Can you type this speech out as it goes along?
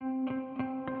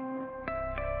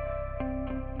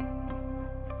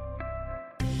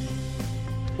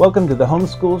Welcome to the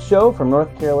Homeschool Show from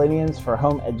North Carolinians for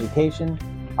Home Education.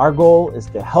 Our goal is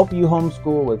to help you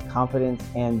homeschool with confidence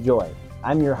and joy.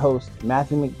 I'm your host,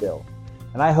 Matthew McDill,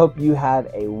 and I hope you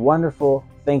had a wonderful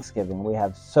Thanksgiving. We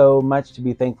have so much to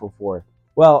be thankful for.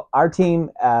 Well, our team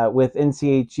with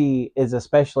NCHE is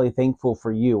especially thankful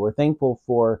for you. We're thankful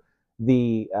for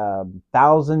the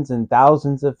thousands and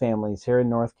thousands of families here in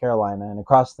North Carolina and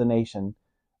across the nation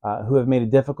who have made a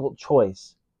difficult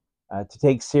choice to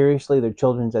take seriously their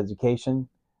children's education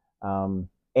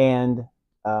and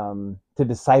to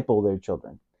disciple their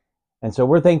children. And so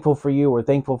we're thankful for you. We're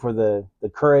thankful for the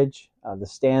courage, the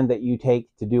stand that you take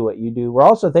to do what you do. We're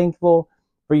also thankful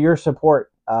for your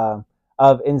support of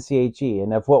NCHE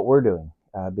and of what we're doing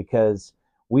because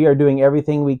we are doing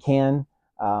everything we can,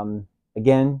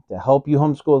 again, to help you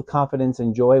homeschool with confidence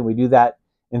and joy. We do that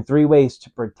in three ways: to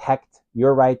protect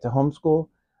your right to homeschool,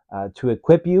 to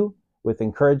equip you with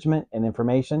encouragement and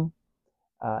information,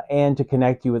 and to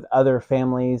connect you with other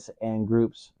families and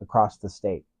groups across the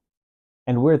state.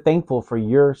 And we're thankful for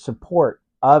your support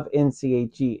of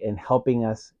NCHE in helping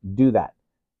us do that.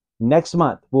 Next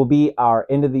month will be our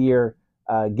end of the year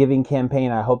giving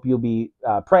campaign. I hope you'll be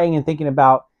praying and thinking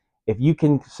about if you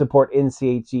can support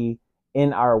NCHE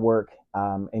in our work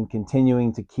and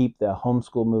continuing to keep the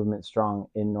homeschool movement strong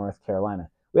in North Carolina.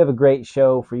 We have a great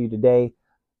show for you today.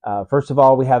 First of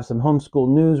all, we have some homeschool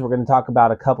news. We're going to talk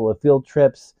about a couple of field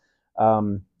trips.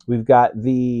 We've got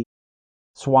the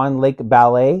Swan Lake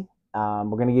Ballet. We're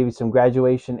going to give you some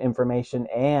graduation information,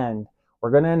 and we're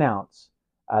going to announce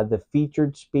the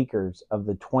featured speakers of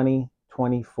the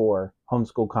 2024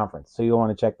 Homeschool Conference. So you'll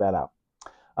want to check that out.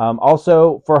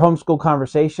 Also, for Homeschool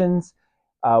Conversations,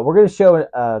 we're going to show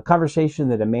a conversation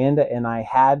that Amanda and I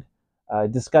had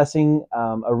discussing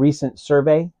a recent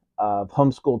survey of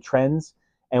homeschool trends.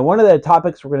 And one of the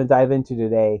topics we're going to dive into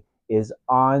today is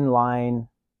online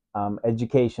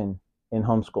education in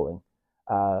homeschooling,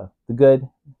 the good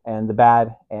and the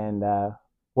bad, and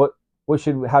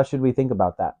how should we think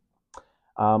about that?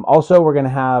 Also, we're going to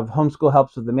have Homeschool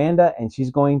Helps with Amanda, and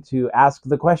she's going to ask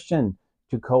the question: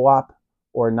 to co-op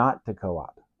or not to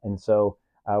co-op? And so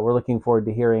we're looking forward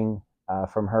to hearing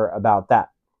from her about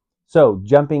that. So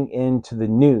jumping into the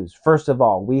news, first of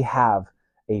all, we have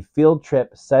a field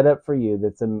trip set up for you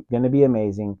that's going to be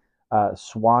amazing.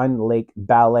 Swan Lake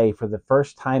Ballet. For the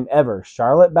first time ever,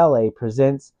 Charlotte Ballet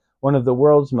presents one of the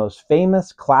world's most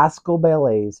famous classical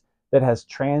ballets that has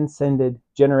transcended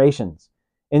generations.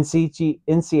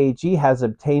 NCHE has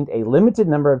obtained a limited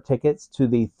number of tickets to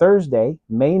the Thursday,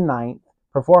 May 9th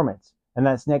performance, and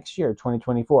that's next year,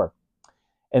 2024.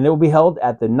 And it will be held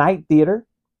at the Night Theater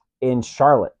in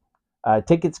Charlotte.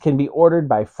 Tickets can be ordered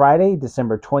by Friday,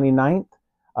 December 29th.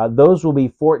 Those will be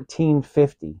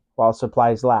 $14.50 while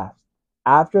supplies last.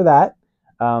 After that,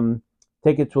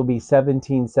 tickets will be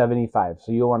 $17.75.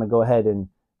 So you'll want to go ahead and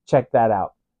check that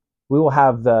out. We will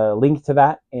have the link to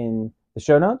that in the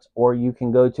show notes, or you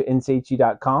can go to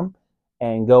nche.com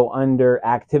and go under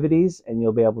activities, and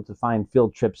you'll be able to find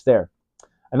field trips there.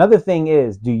 Another thing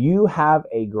is, do you have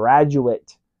a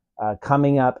graduate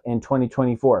coming up in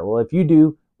 2024? Well, if you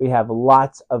do, we have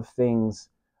lots of things,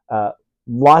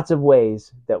 lots of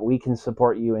ways that we can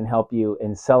support you and help you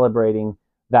in celebrating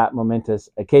that momentous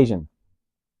occasion.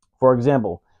 For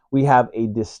example, we have a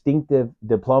distinctive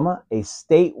diploma, a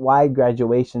statewide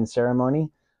graduation ceremony,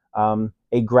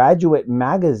 a graduate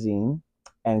magazine,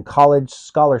 and college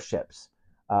scholarships.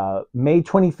 May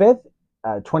 25th,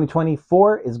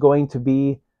 2024 is going to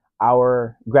be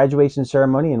our graduation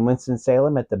ceremony in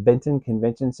Winston-Salem at the Benton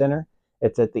Convention Center.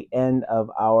 It's at the end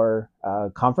of our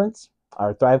conference,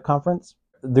 our Thrive Conference.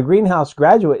 The Greenhouse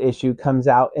graduate issue comes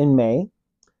out in May,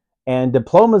 and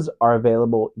diplomas are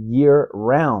available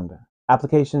year-round.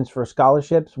 Applications for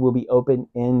scholarships will be open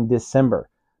in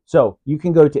December. So you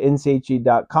can go to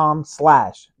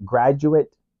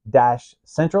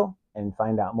nche.com/graduate-central and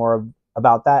find out more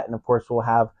about that. And of course, we'll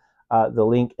have the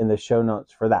link in the show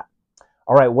notes for that.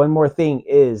 All right, one more thing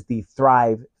is the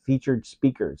Thrive featured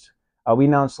speakers. We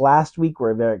announced last week,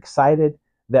 we're very excited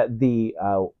that the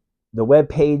web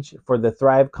page for the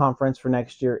Thrive Conference for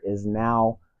next year is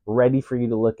now ready for you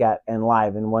to look at and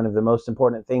live. And one of the most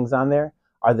important things on there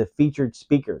are the featured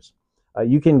speakers.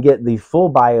 You can get the full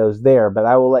bios there, but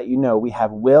I will let you know we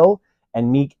have Will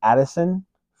and Meek Addison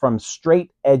from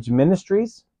Straight Edge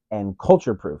Ministries and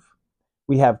Culture Proof.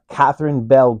 We have Catherine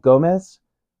Bell Gomez.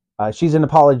 She's an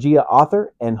Apologia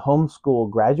author and homeschool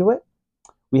graduate.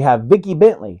 We have Vicki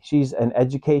Bentley. She's an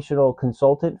educational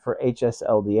consultant for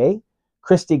HSLDA.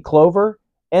 Christy Clover,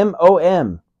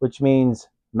 MOM, which means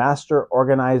Master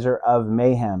Organizer of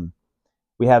Mayhem.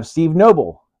 We have Steve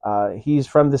Noble, He's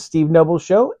from the Steve Noble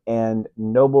Show and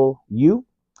Noble U.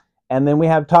 And then we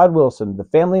have Todd Wilson, the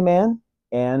family man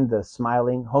and the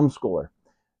smiling homeschooler.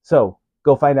 So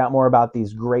go find out more about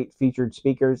these great featured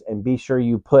speakers and be sure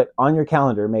you put on your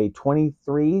calendar May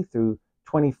 23 through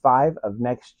 25 of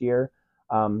next year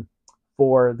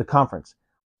for the conference.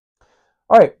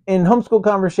 All right, in Homeschool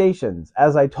Conversations,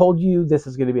 as I told you, this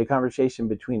is going to be a conversation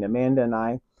between Amanda and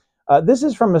I. This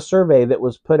is from a survey that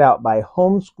was put out by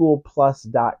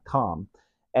homeschoolplus.com.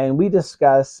 And we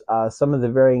discuss some of the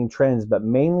varying trends, but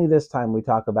mainly this time we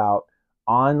talk about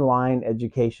online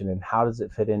education and how does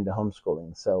it fit into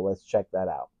homeschooling. So let's check that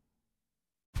out.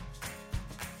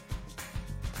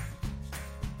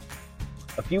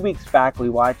 A few weeks back, we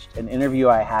watched an interview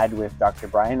I had with Dr.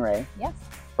 Brian Ray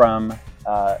from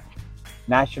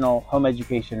National Home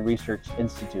Education Research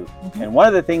Institute. And one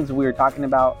of the things we were talking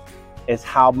about is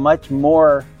how much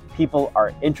more people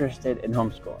are interested in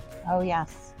homeschooling. Oh,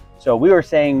 yes. So we were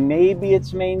saying maybe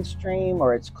it's mainstream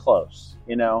or it's close,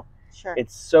 you know? Sure.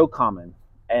 It's so common.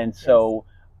 And so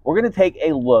we're going to take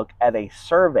a look at a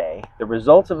survey, the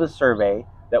results of a survey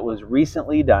that was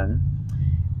recently done.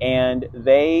 And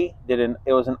they did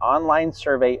it was an online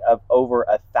survey of over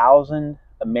 1,000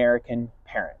 American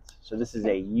parents. So this is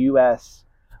a U.S.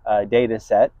 Data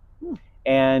set.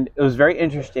 And it was very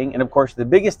interesting. And of course, the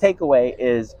biggest takeaway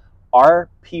is, are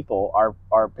people,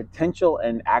 our potential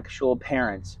and actual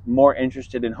parents more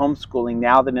interested in homeschooling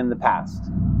now than in the past?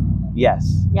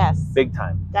 Yes. Yes. Big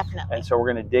time. Definitely. And so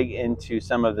we're going to dig into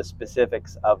some of the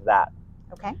specifics of that.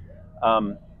 Okay.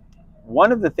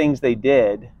 One of the things they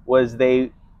did was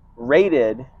they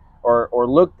rated or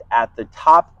looked at the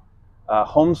top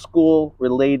homeschool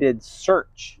related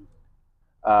searches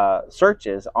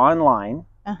online,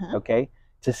 okay,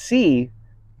 to see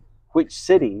which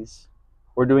cities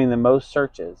were doing the most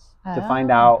searches to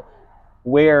find out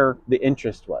where the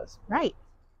interest was. Right.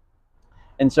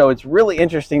 And so it's really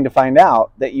interesting to find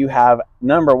out that you have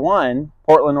number 1,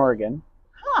 Portland, Oregon.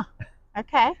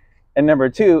 Okay. And number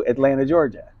 2, Atlanta,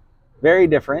 Georgia. Very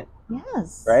different.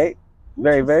 Yes. Right?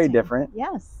 Very, very different.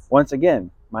 Yes. Once again,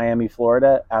 Miami,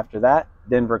 Florida. After that,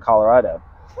 Denver, Colorado.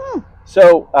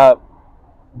 So,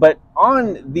 but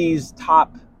on these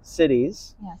top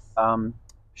cities,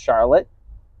 Charlotte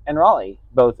and Raleigh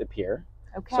both appear.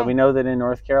 Okay. So we know that in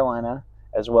North Carolina,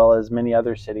 as well as many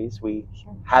other cities, we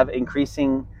have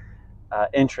increasing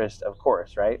interest, of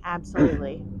course, right?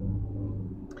 Absolutely.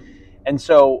 And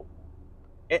so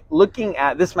looking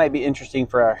at, this might be interesting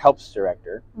for our helps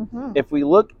director. If we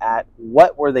look at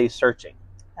what were they searching?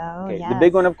 The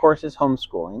big one, of course, is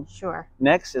homeschooling. Sure.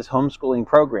 Next is homeschooling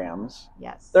programs.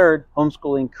 Yes. Third,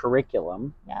 homeschooling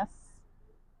curriculum. Yes.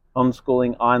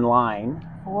 Homeschooling online.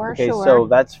 For sure. So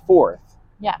that's 4th.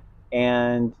 Yeah.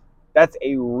 And that's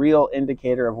a real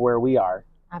indicator of where we are.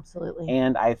 Absolutely.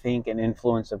 And I think an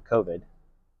influence of COVID,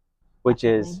 which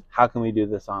is how can we do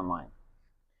this online?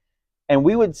 And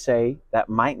we would say that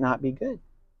might not be good.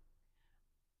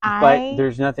 But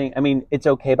there's nothing, I mean, it's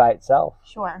okay by itself.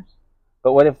 Sure.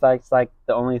 But what if that's like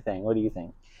the only thing? What do you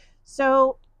think?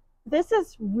 So this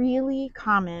is really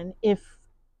common. If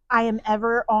I am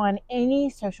ever on any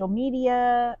social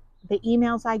media, the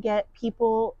emails I get,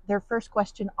 people, their first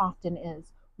question often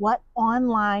is, what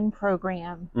online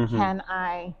program can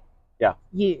I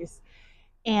use?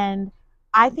 And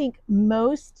I think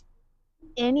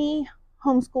any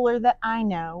homeschooler that I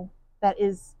know that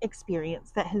is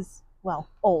experienced, that has,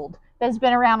 old, that has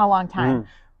been around a long time,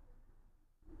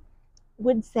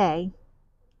 would say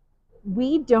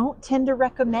we don't tend to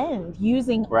recommend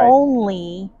using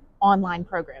only online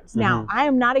programs. Now, I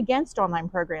am not against online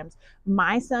programs.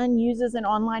 My son uses an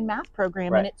online math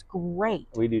program and it's great.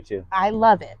 We do too. I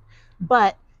love it.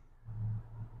 But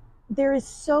there is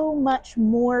so much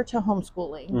more to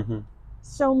homeschooling,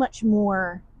 so much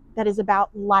more that is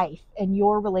about life and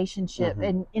your relationship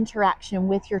and interaction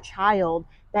with your child,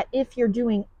 that if you're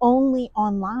doing only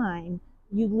online,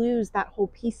 you lose that whole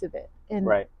piece of it. And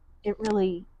it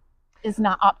really is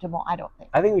not optimal, I don't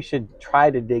think. I think we should try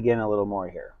to dig in a little more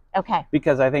here. Okay.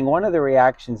 Because I think one of the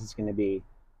reactions is going to be,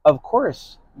 of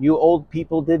course, you old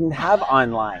people didn't have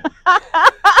online.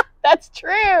 That's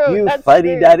true. You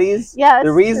fuddy-duddies. Yes,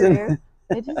 the reason true.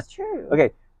 It is true.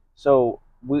 Okay, so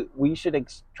we should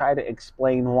try to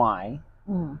explain why,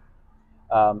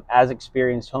 as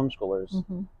experienced homeschoolers,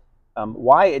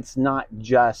 why it's not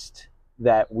just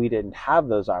that we didn't have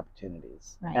those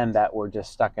opportunities and that we're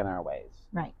just stuck in our ways.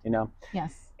 Right. You know?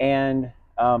 Yes. And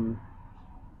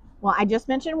well, I just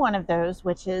mentioned one of those,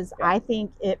 which is I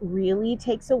think it really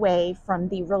takes away from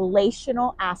the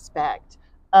relational aspect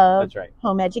of That's right.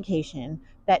 home education,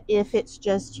 that if it's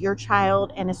just your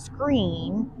child and a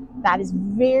screen, that is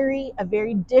a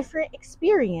very different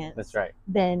experience. That's right.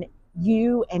 Than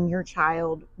you and your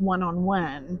child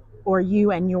one-on-one, or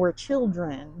you and your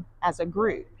children as a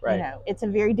group. Right. You know, it's a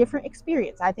very different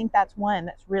experience. I think that's one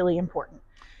that's really important.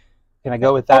 Can I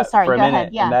go with that sorry, for a go minute?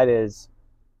 ahead. Yeah. And that is,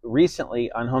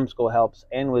 recently on Homeschool Helps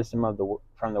and Wisdom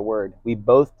from the Word, we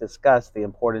both discussed the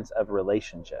importance of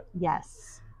relationship.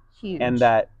 Yes. Huge. And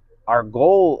that our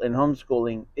goal in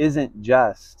homeschooling isn't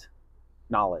just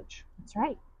knowledge. That's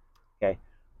right. Okay.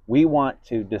 We want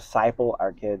to disciple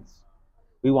our kids.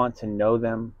 We want to know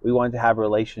them. We want to have a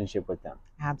relationship with them.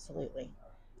 Absolutely.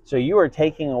 So you are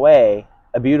taking away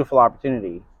a beautiful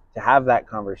opportunity to have that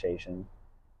conversation,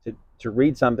 to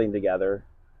read something together,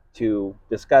 to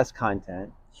discuss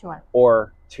content, Sure.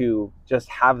 or to just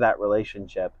have that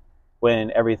relationship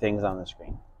when everything's on the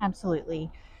screen. Absolutely.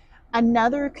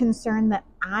 Another concern that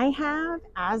I have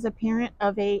as a parent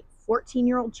of a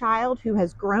 14-year-old child who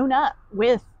has grown up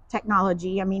with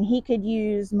technology. I mean, he could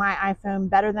use my iPhone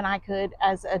better than I could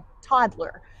as a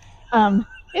toddler.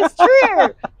 It's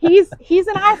true. He's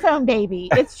an iPhone baby.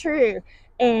 It's true.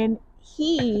 And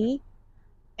he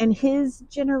and his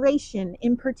generation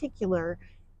in particular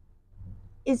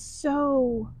is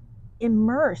so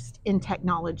immersed in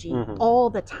technology all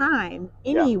the time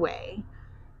anyway,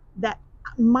 that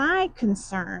my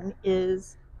concern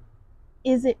is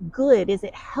it good? Is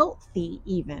it healthy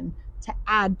even to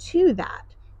add to that?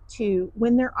 To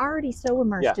when they're already so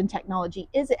immersed in technology,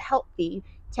 is it healthy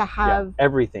to have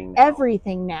everything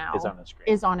now is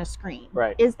on a screen?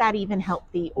 Right. Is that even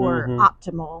healthy or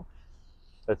optimal?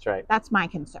 That's right. That's my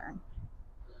concern.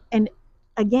 And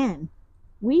again,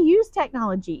 we use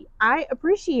technology. I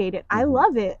appreciate it. I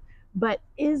love it. But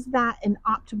is that an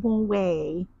optimal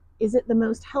way? Is it the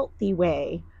most healthy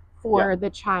way for the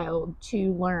child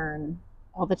to learn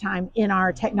all the time in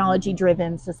our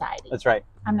technology-driven society? That's right.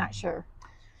 I'm not sure.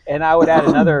 And I would add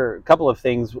another couple of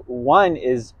things. One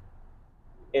is,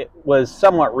 it was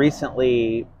somewhat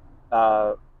recently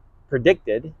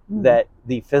predicted that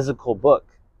the physical book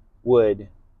would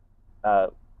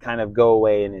kind of go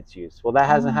away in its use. Well, that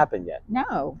hasn't happened yet.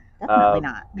 No, definitely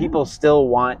not. No. People still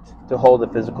want to hold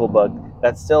a physical book.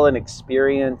 That's still an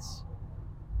experience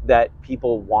that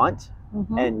people want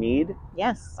and need.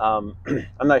 Yes. I'm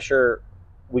not sure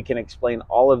we can explain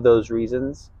all of those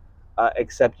reasons,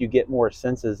 except you get more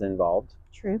senses involved.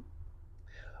 True.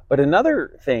 But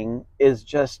another thing is,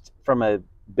 just from a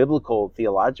biblical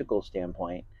theological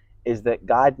standpoint, is that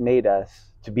God made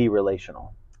us to be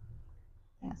relational.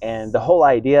 Yes. And the whole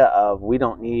idea of we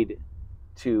don't need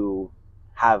to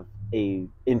have a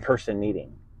in-person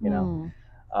meeting,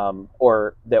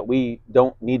 or that we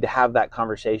don't need to have that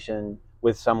conversation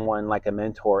with someone like a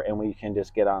mentor and we can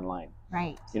just get online.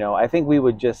 Right. I think we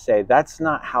would just say that's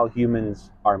not how humans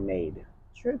are made.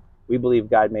 True. We believe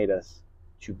God made us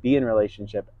to be in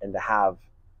relationship and to have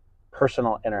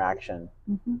personal interaction.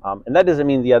 And that doesn't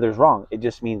mean the other's wrong. It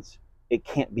just means it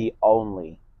can't be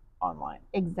only online.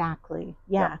 Exactly.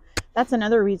 Yeah. That's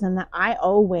another reason that I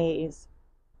always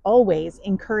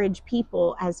encourage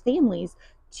people as families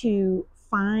to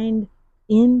find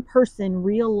in-person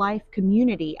real life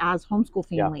community as homeschool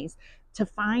families, to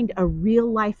find a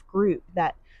real life group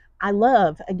that I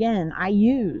love. Again, I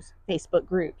use Facebook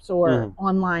groups or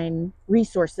online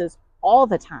resources all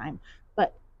the time,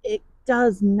 but it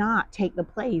does not take the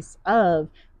place of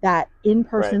that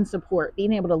in-person support,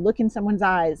 being able to look in someone's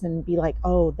eyes and be like,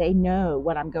 oh, they know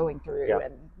what I'm going through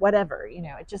and whatever,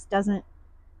 it just doesn't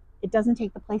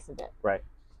take the place of it. Right.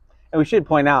 And we should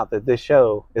point out that this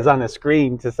show is on a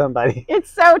screen to somebody. It's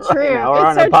so true. Right now, or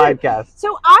on a podcast.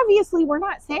 So obviously we're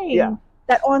not saying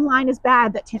that online is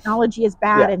bad, that technology is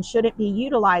bad and shouldn't be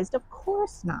utilized. Of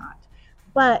course not.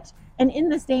 And in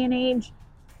this day and age,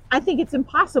 I think it's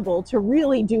impossible to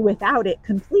really do without it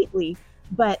completely,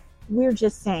 but we're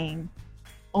just saying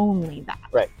only that.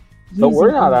 Right. But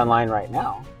we're not online right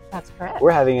now. That's correct.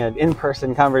 We're having an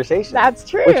in-person conversation. That's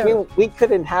true. Which means we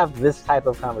couldn't have this type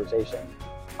of conversation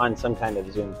on some kind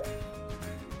of Zoom thing.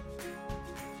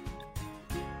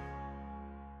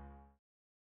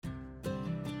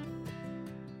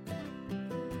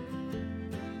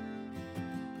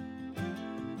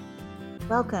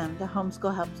 Welcome to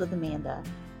Homeschool Helps with Amanda.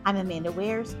 I'm Amanda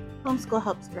Wares, Homeschool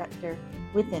Helps Director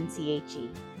with NCHE.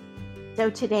 So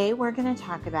today we're going to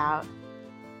talk about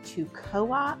to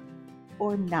co-op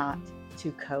or not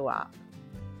to co-op.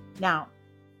 Now,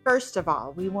 first of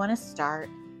all, we want to start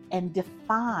and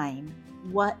define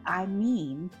what I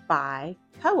mean by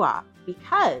co-op,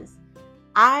 because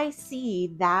I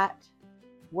see that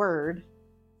word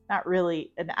not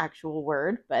really an actual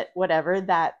word, but whatever,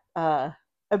 that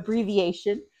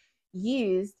abbreviation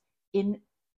used in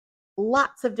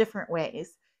lots of different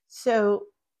ways. So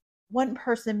one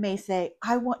person may say,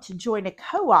 I want to join a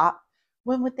co op,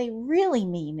 when what they really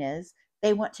mean is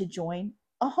they want to join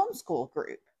a homeschool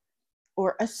group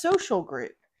or a social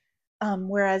group.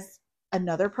 Whereas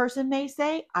another person may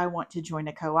say, I want to join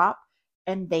a co op,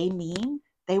 and they mean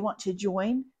they want to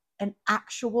join an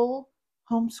actual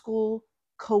homeschool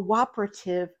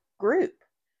cooperative group.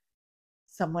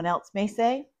 Someone else may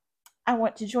say, I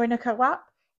want to join a co op,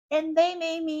 and they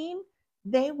may mean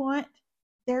they want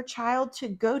their child to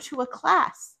go to a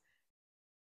class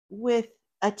with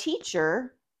a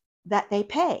teacher that they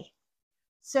pay.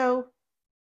 So,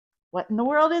 what in the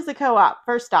world is a co op,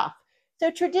 first off?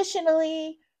 So,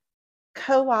 traditionally,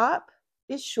 co op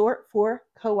is short for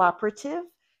cooperative,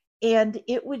 and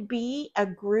it would be a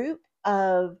group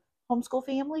of homeschool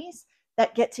families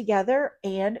that get together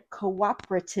and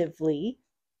cooperatively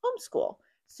homeschool.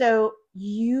 So,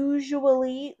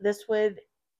 usually, this would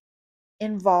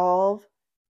involve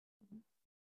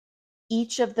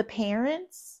each of the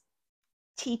parents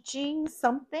teaching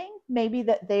something maybe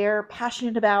that they're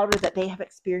passionate about or that they have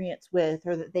experience with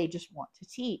or that they just want to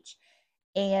teach.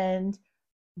 And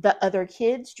the other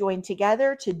kids join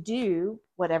together to do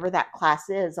whatever that class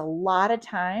is. A lot of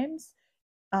times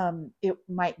it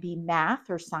might be math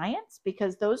or science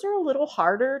because those are a little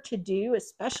harder to do,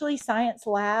 especially science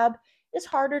lab is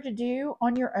harder to do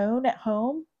on your own at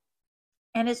home.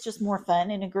 And it's just more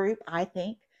fun in a group, I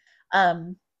think.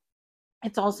 Um,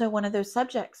 it's also one of those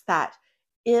subjects that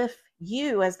if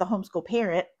you, as the homeschool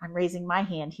parent, I'm raising my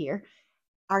hand here,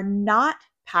 are not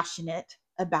passionate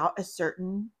about a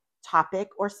certain topic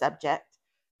or subject,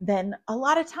 then a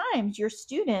lot of times your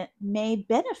student may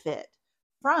benefit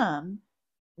from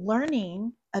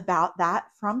learning about that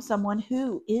from someone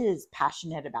who is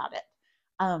passionate about it.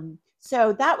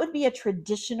 So that would be a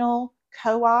traditional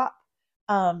co op.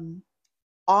 Um,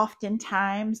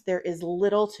 Oftentimes, there is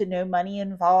little to no money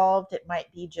involved. It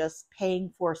might be just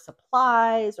paying for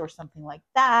supplies or something like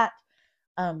that.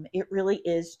 It really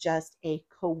is just a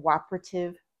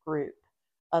cooperative group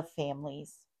of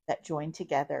families that join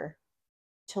together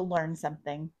to learn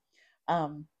something.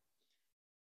 Um,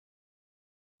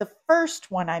 the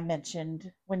first one I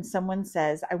mentioned, when someone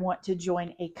says, I want to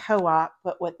join a co op,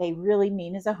 but what they really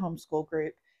mean is a homeschool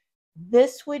group,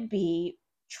 this would be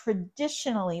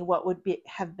traditionally what would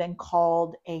have been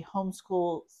called a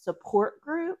homeschool support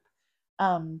group.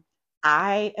 Um,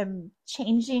 I am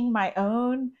changing my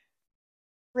own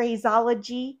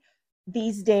phraseology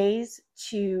these days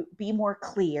to be more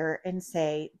clear and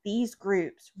say these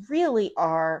groups really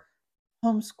are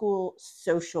homeschool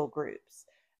social groups,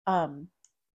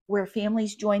 where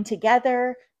families join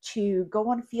together to go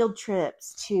on field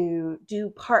trips, to do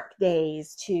park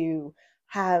days, to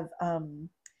have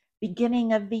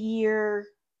beginning of the year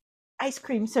ice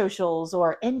cream socials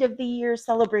or end of the year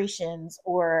celebrations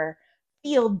or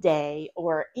field day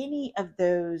or any of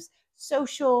those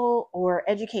social or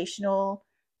educational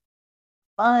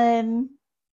fun,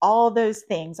 all those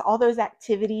things, all those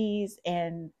activities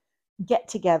and get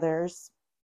togethers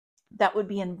that would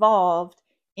be involved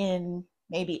in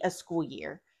maybe a school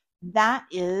year. That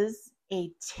is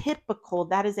a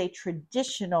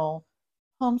traditional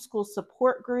homeschool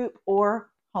support group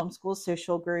or homeschool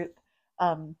social group.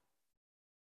 Um,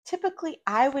 Typically,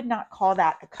 I would not call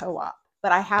that a co op,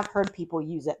 but I have heard people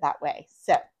use it that way.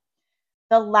 So,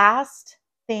 the last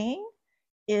thing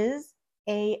is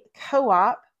a co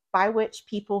op, by which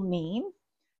people mean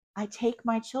I take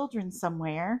my children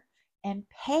somewhere and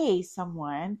pay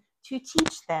someone to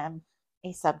teach them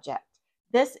a subject.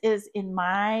 This is, in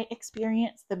my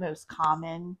experience, the most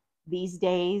common these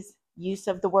days use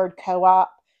of the word co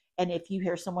op. And if you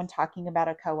hear someone talking about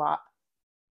a co op,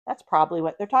 that's probably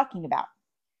what they're talking about.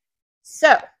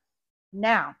 So,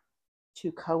 now,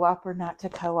 to co op or not to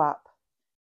co op.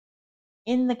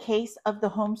 In the case of the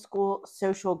homeschool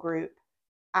social group,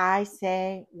 I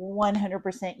say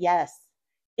 100% yes.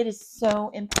 It is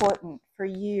so important for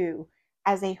you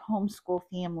as a homeschool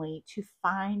family to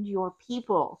find your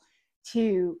people,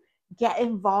 to get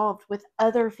involved with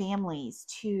other families,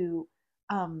 to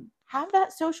have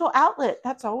that social outlet.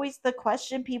 That's always the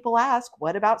question people ask.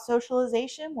 What about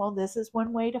socialization? Well, this is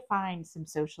one way to find some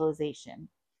socialization.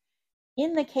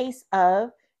 In the case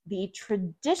of the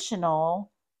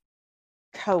traditional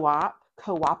co op,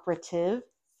 cooperative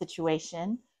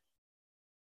situation,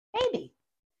 maybe.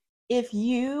 If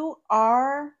you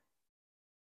are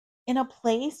in a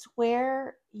place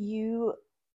where you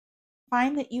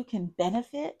find that you can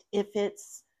benefit, if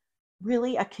it's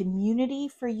really a community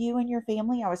for you and your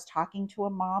family. I was talking to a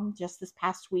mom just this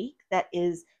past week that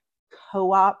is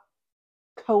co-oping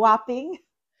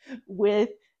with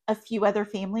a few other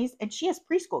families, and she has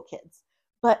preschool kids,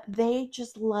 but they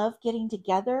just love getting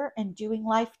together and doing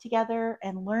life together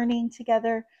and learning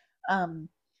together. And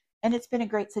it's been a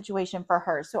great situation for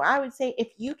her. So I would say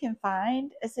if you can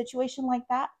find a situation like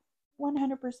that,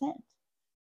 100%.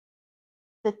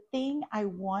 The thing I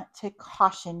want to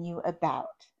caution you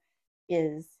about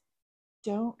is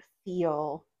don't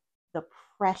feel the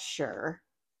pressure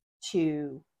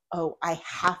to, oh, I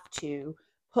have to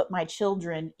put my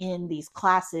children in these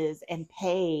classes and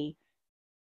pay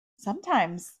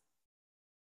sometimes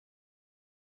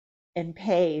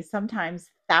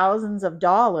thousands of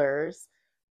dollars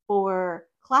for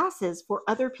classes for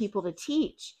other people to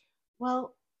teach.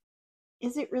 Well,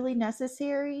 is it really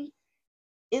necessary?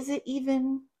 Is it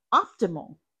even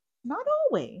optimal? Not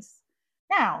always.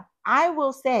 Now, I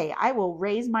will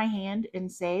raise my hand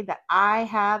and say that I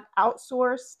have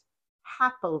outsourced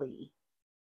happily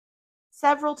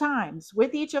several times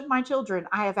with each of my children.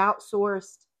 I have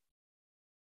outsourced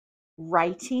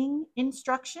writing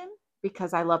instruction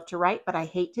because I love to write, but I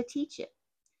hate to teach it.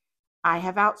 I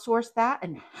have outsourced that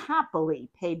and happily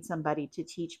paid somebody to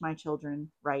teach my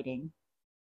children writing.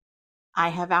 I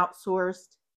have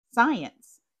outsourced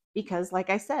science because, like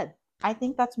I said, I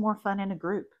think that's more fun in a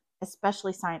group,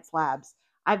 especially science labs.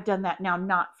 I've done that now,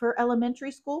 not for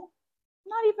elementary school,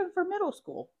 not even for middle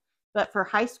school, but for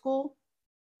high school.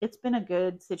 It's been a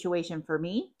good situation for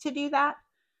me to do that.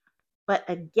 But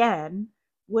again,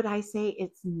 would I say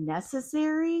it's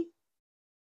necessary?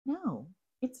 No,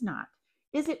 it's not.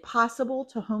 Is it possible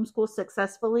to homeschool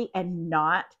successfully and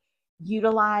not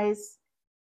utilize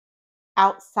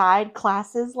outside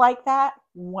classes like that?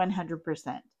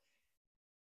 100%.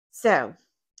 So,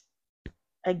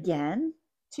 again,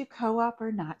 to co-op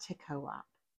or not to co-op.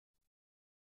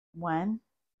 One,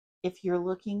 if you're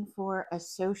looking for a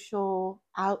social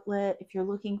outlet, if you're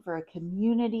looking for a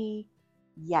community,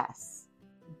 yes,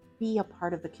 be a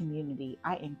part of the community.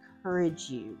 I encourage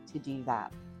you to do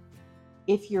that.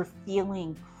 If you're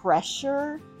feeling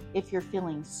pressure, if you're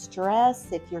feeling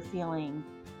stress, if you're feeling,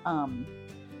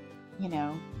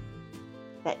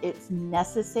 that it's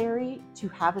necessary to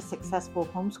have a successful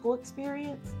homeschool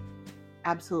experience,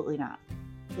 absolutely not.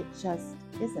 It just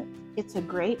isn't. It's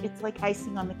like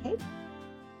icing on the cake,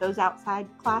 those outside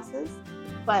classes,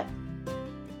 but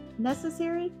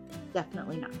necessary?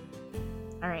 Definitely not.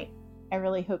 All right. I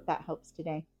really hope that helps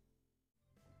today.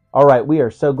 All right, we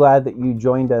are so glad that you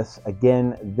joined us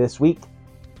again this week,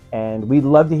 and we'd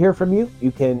love to hear from you.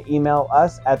 You can email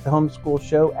us at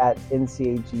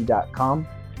thehomeschoolshow@ncag.com.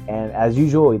 And as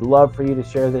usual, we'd love for you to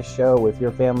share this show with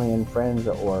your family and friends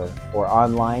or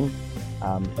online.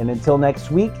 And until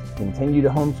next week, continue to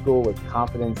homeschool with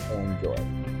confidence and joy.